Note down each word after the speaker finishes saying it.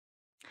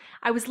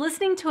I was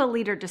listening to a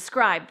leader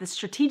describe the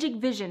strategic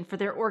vision for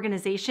their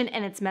organization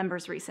and its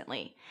members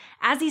recently.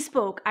 As he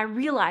spoke, I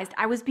realized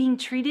I was being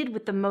treated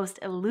with the most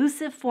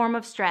elusive form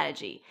of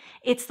strategy.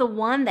 It's the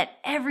one that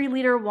every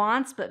leader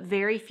wants, but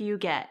very few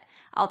get.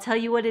 I'll tell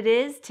you what it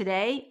is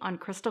today on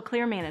Crystal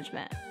Clear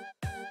Management.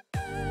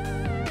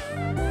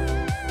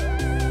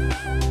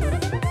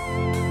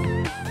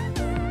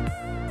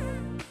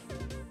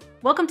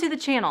 Welcome to the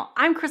channel.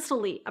 I'm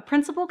Crystal.Lee, a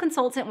principal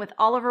consultant with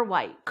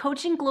Wight,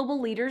 coaching global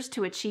leaders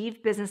to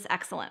achieve business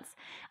excellence.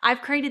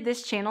 I've created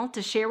this channel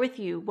to share with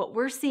you what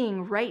we're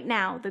seeing right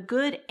now, the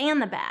good and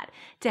the bad,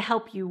 to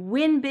help you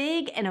win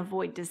big and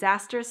avoid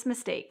disastrous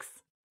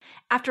mistakes.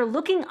 After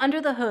looking under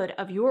the hood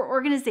of your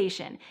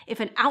organization, if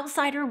an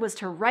outsider was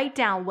to write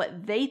down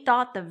what they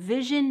thought the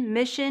vision,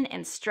 mission,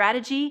 and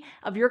strategy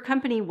of your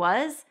company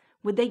was,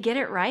 would they get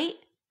it right?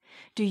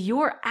 Do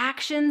your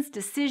actions,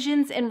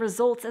 decisions, and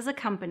results as a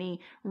company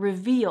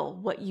reveal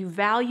what you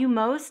value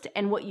most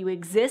and what you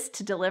exist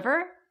to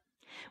deliver?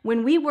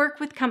 When we work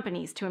with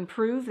companies to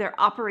improve their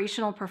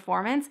operational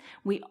performance,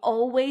 we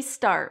always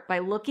start by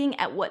looking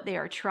at what they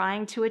are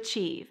trying to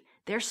achieve,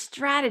 their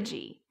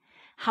strategy.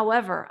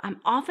 However,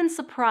 I'm often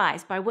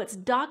surprised by what's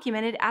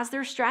documented as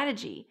their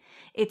strategy.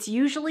 It's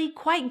usually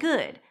quite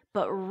good,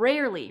 but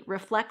rarely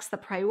reflects the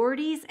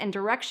priorities and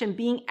direction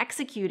being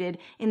executed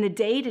in the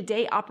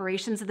day-to-day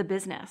operations of the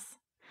business.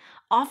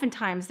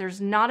 Oftentimes, there's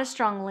not a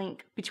strong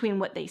link between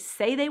what they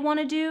say they want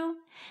to do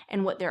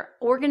and what their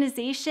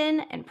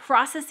organization and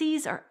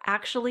processes are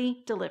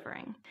actually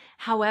delivering.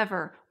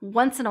 However,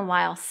 once in a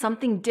while,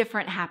 something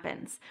different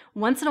happens.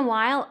 Once in a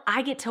while,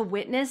 I get to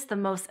witness the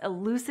most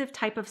elusive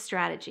type of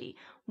strategy,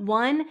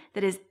 one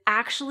that is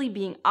actually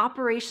being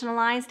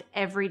operationalized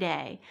every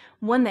day,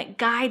 one that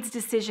guides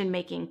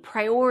decision-making,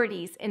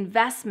 priorities,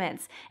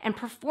 investments, and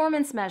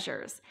performance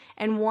measures,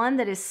 and one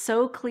that is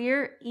so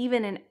clear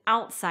even an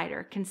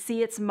outsider can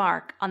see its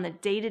mark on the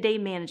day-to-day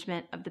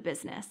management of the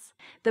business.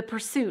 The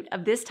pursuit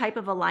of this type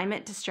of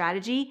alignment to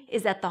strategy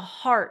is at the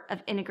heart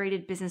of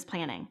integrated business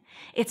planning.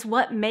 It's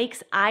what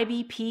makes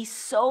IBP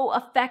so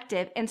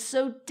effective and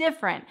so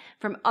different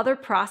from other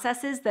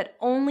processes that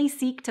only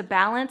seek to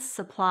balance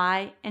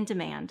supply and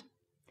demand.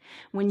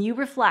 When you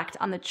reflect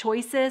on the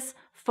choices,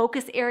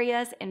 focus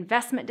areas,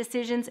 investment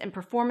decisions, and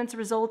performance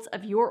results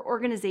of your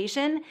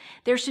organization,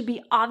 there should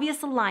be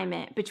obvious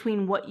alignment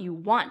between what you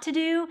want to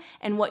do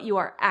and what you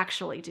are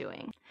actually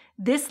doing.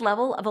 This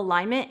level of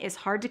alignment is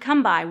hard to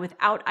come by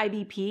without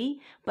IBP,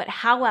 but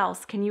how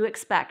else can you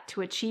expect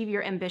to achieve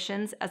your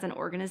ambitions as an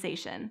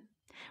organization?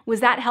 Was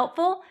that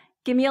helpful?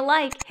 Give me a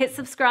like, hit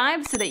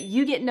subscribe so that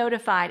you get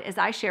notified as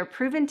I share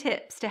proven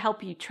tips to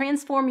help you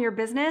transform your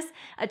business,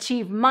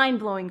 achieve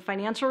mind-blowing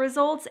financial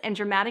results, and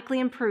dramatically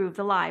improve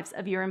the lives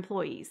of your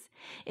employees.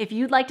 If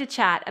you'd like to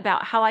chat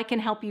about how I can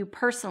help you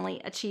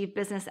personally achieve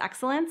business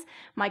excellence,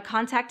 my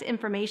contact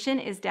information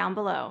is down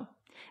below.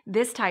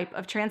 This type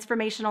of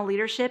transformational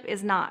leadership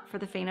is not for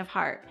the faint of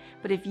heart,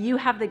 but if you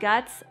have the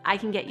guts, I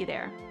can get you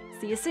there.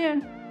 See you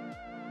soon.